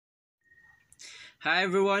Hi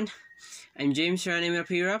everyone, I'm James Ranima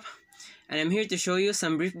Pirap, and I'm here to show you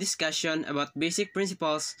some brief discussion about basic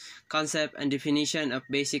principles, concept, and definition of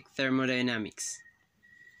basic thermodynamics.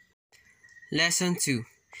 Lesson 2: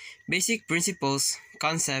 Basic Principles,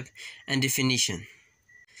 Concept, and Definition.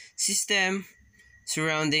 System,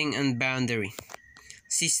 Surrounding, and Boundary.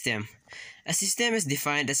 System. A system is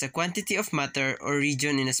defined as a quantity of matter or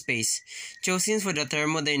region in a space, chosen for the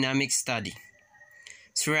thermodynamic study.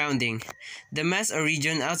 Surrounding. The mass or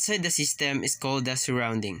region outside the system is called the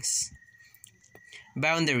surroundings.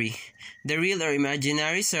 Boundary. The real or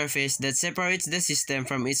imaginary surface that separates the system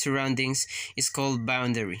from its surroundings is called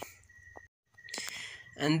boundary.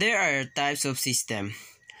 And there are types of system.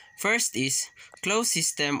 First is closed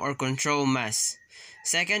system or control mass.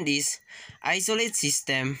 Second is isolate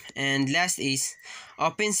system, and last is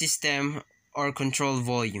open system or control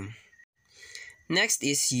volume. Next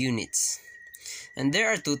is units. And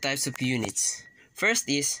there are two types of units. First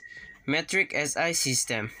is metric SI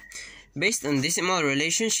system, based on decimal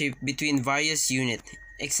relationship between various units.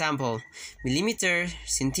 Example, millimeter,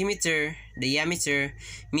 centimeter, diameter,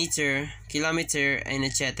 meter, kilometer, and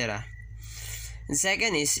etc. And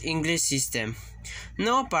second is English system.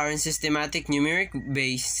 No apparent systematic numeric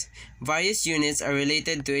base. Various units are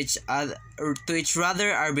related to each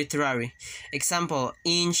rather arbitrary. Example,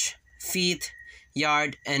 inch, feet,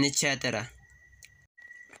 yard, and etc.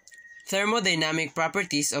 Thermodynamic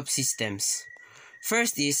properties of systems.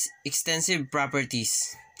 First is extensive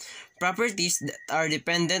properties. Properties that are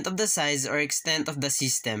dependent of the size or extent of the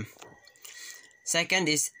system. Second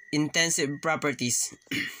is intensive properties.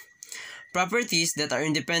 Properties that are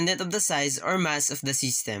independent of the size or mass of the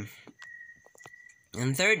system.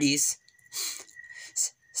 And third is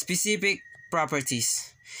specific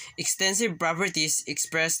properties. Extensive properties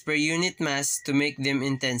expressed per unit mass to make them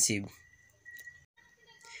intensive.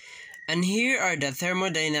 And here are the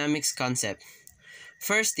thermodynamics concept.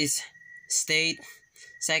 First is state,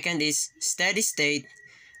 second is steady state,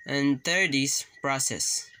 and third is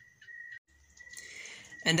process.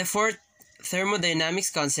 And the fourth thermodynamics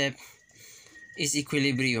concept is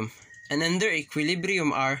equilibrium. And under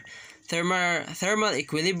equilibrium are thermal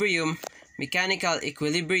equilibrium, mechanical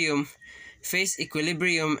equilibrium, phase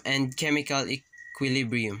equilibrium, and chemical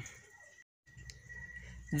equilibrium.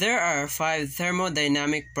 There are 5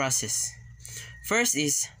 thermodynamic processes. First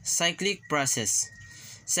is cyclic process.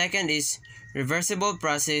 Second is reversible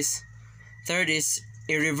process. Third is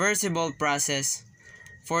irreversible process.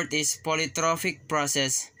 Fourth is polytrophic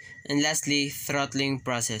process. And lastly, throttling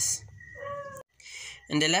process.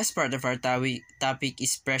 And the last part of our topic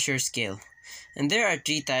is pressure scale. And there are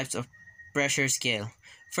 3 types of pressure scale.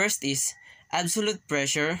 First is absolute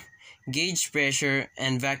pressure, gauge pressure,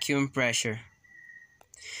 and vacuum pressure.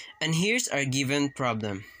 And here's our given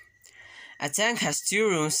problem. A tank has 2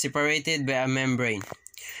 rooms separated by a membrane.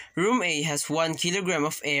 Room A has 1 kilogram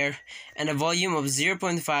of air and a volume of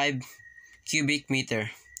 0.5 cubic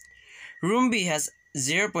meter. Room B has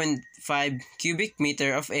 0.5 cubic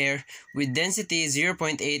meter of air with density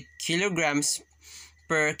 0.8 kilograms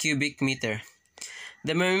per cubic meter.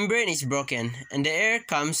 The membrane is broken and the air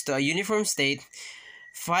comes to a uniform state.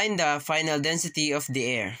 Find the final density of the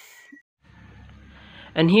air.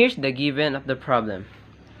 And here's the given of the problem.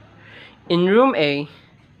 In room A,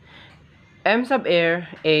 M sub air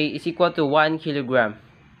A is equal to 1 kilogram.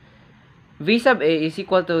 V sub A is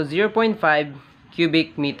equal to 0.5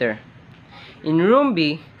 cubic meter. In room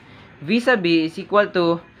B, V sub B is equal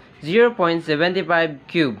to 0.75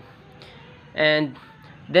 cube. And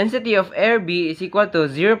density of air B is equal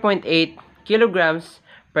to 0.8 kilograms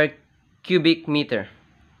per cubic meter.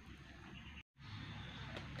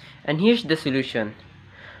 And here's the solution.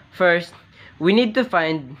 First, we need to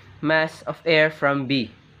find mass of air from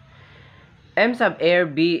B. M sub air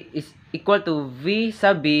B is equal to V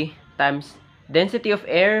sub B times density of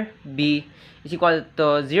air B is equal to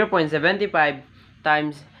 0.75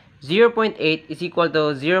 times 0.8 is equal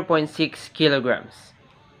to 0.6 kilograms.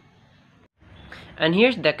 And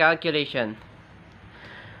here's the calculation.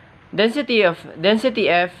 Density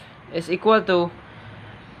F is equal to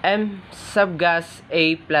M sub gas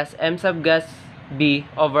A plus M sub gas B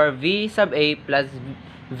over V sub A plus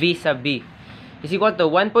V sub B is equal to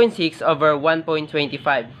 1.6 over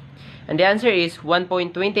 1.25. And the answer is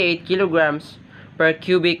 1.28 kilograms per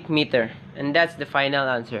cubic meter. And that's the final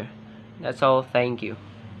answer. That's all. Thank you.